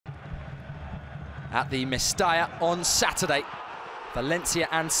at the Mestalla on Saturday. Valencia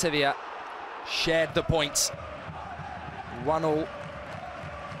and Sevilla shared the points. 1-1,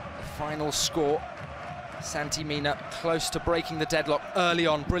 the final score. Santi Mina close to breaking the deadlock early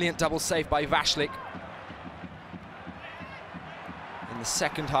on. Brilliant double save by Vashlik. In the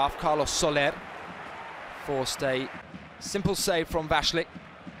second half, Carlos Soler forced a simple save from Vashlik.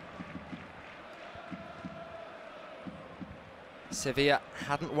 Sevilla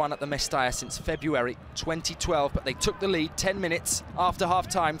hadn't won at the Mestalla since February 2012, but they took the lead 10 minutes after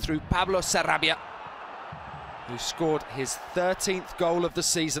half-time through Pablo Sarabia, who scored his 13th goal of the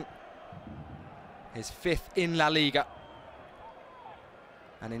season, his 5th in La Liga.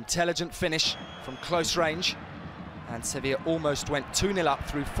 An intelligent finish from close range, and Sevilla almost went 2-0 up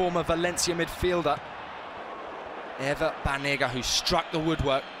through former Valencia midfielder Eva Banega, who struck the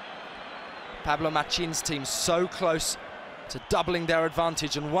woodwork. Pablo Machin's team so close to doubling their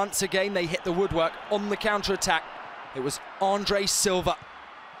advantage, and once again they hit the woodwork on the counter-attack. It was Andre Silva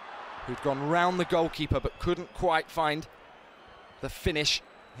who'd gone round the goalkeeper but couldn't quite find the finish.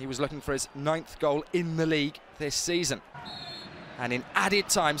 He was looking for his 9th goal in the league this season. And in added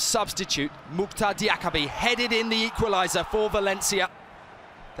time, substitute Diakhaby headed in the equaliser for Valencia.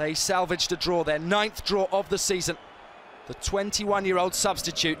 They salvaged a draw, their 9th draw of the season. The 21-year-old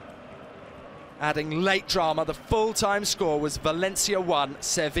substitute adding late drama. The full-time score was Valencia 1,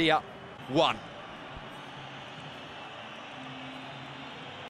 Sevilla 1.